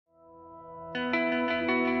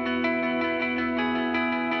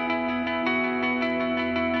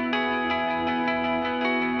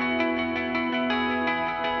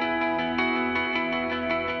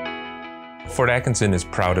Fort Atkinson is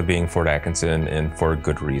proud of being Fort Atkinson, and for a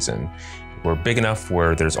good reason. We're big enough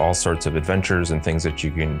where there's all sorts of adventures and things that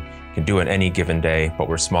you can do on any given day, but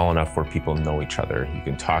we're small enough where people know each other. You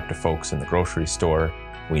can talk to folks in the grocery store.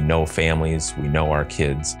 We know families, we know our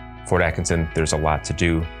kids. Fort Atkinson, there's a lot to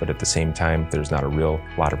do, but at the same time, there's not a real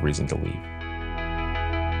lot of reason to leave.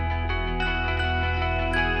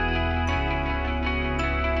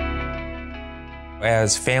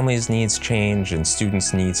 As families' needs change and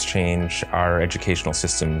students' needs change, our educational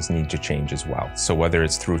systems need to change as well. So whether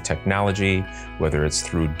it's through technology, whether it's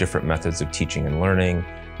through different methods of teaching and learning,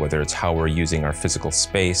 whether it's how we're using our physical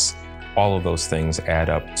space, all of those things add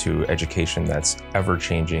up to education that's ever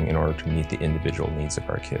changing in order to meet the individual needs of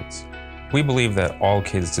our kids. We believe that all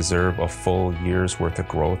kids deserve a full year's worth of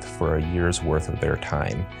growth for a year's worth of their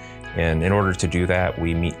time. And in order to do that,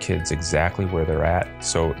 we meet kids exactly where they're at.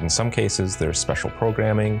 So in some cases, there's special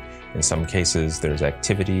programming. In some cases, there's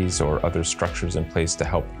activities or other structures in place to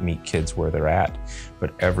help meet kids where they're at.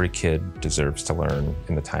 But every kid deserves to learn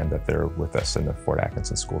in the time that they're with us in the Fort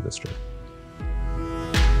Atkinson School District.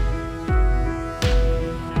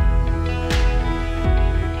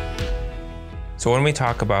 So when we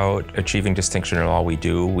talk about achieving distinction in all we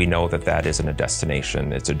do, we know that that isn't a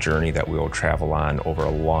destination. It's a journey that we will travel on over a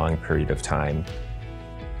long period of time.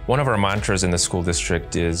 One of our mantras in the school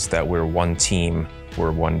district is that we're one team,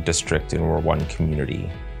 we're one district, and we're one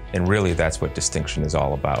community. And really that's what distinction is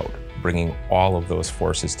all about, bringing all of those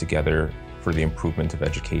forces together for the improvement of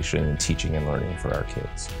education and teaching and learning for our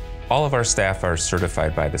kids. All of our staff are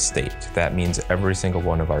certified by the state. That means every single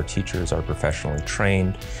one of our teachers are professionally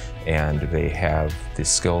trained and they have the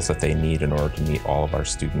skills that they need in order to meet all of our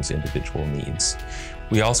students' individual needs.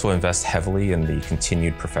 We also invest heavily in the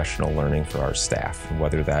continued professional learning for our staff,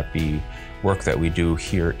 whether that be work that we do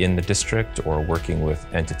here in the district or working with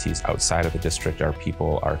entities outside of the district. Our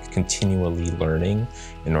people are continually learning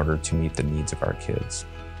in order to meet the needs of our kids.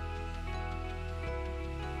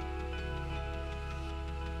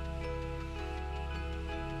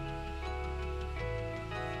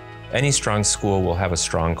 Any strong school will have a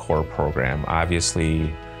strong core program.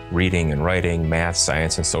 Obviously, reading and writing, math,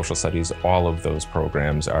 science, and social studies, all of those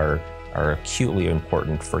programs are acutely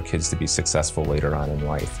important for kids to be successful later on in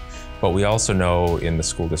life. But we also know in the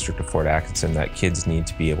school district of Fort Atkinson that kids need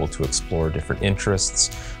to be able to explore different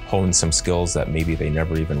interests, hone some skills that maybe they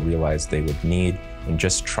never even realized they would need, and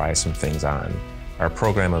just try some things on. Our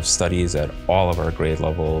program of studies at all of our grade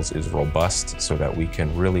levels is robust so that we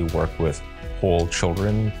can really work with whole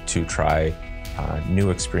children to try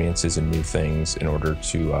new experiences and new things in order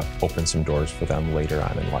to open some doors for them later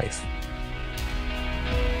on in life.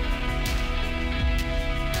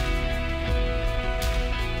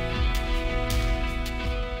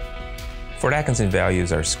 Fort Atkinson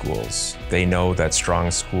values our schools. They know that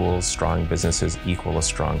strong schools, strong businesses equal a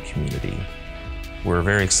strong community. We're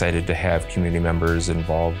very excited to have community members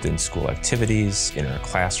involved in school activities, in our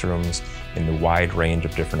classrooms, in the wide range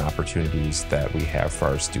of different opportunities that we have for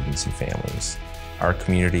our students and families. Our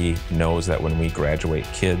community knows that when we graduate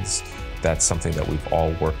kids, that's something that we've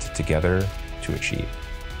all worked together to achieve.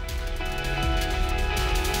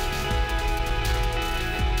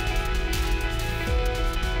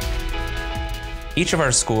 Each of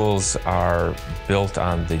our schools are built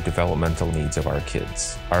on the developmental needs of our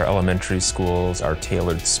kids. Our elementary schools are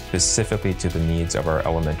tailored specifically to the needs of our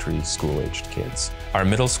elementary school-aged kids. Our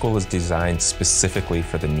middle school is designed specifically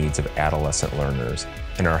for the needs of adolescent learners.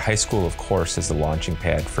 And our high school, of course, is the launching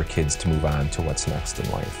pad for kids to move on to what's next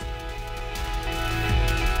in life.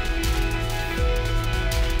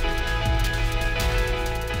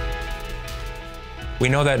 We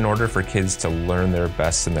know that in order for kids to learn their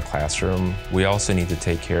best in the classroom, we also need to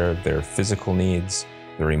take care of their physical needs,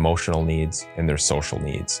 their emotional needs, and their social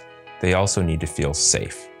needs. They also need to feel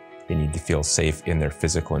safe. They need to feel safe in their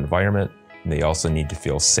physical environment, and they also need to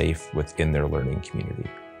feel safe within their learning community.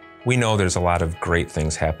 We know there's a lot of great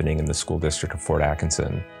things happening in the school district of Fort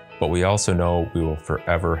Atkinson, but we also know we will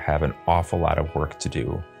forever have an awful lot of work to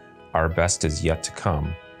do. Our best is yet to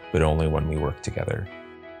come, but only when we work together.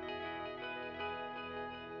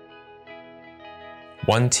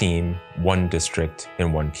 One team, one district,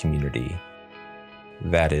 and one community.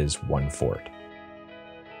 That is one Fort.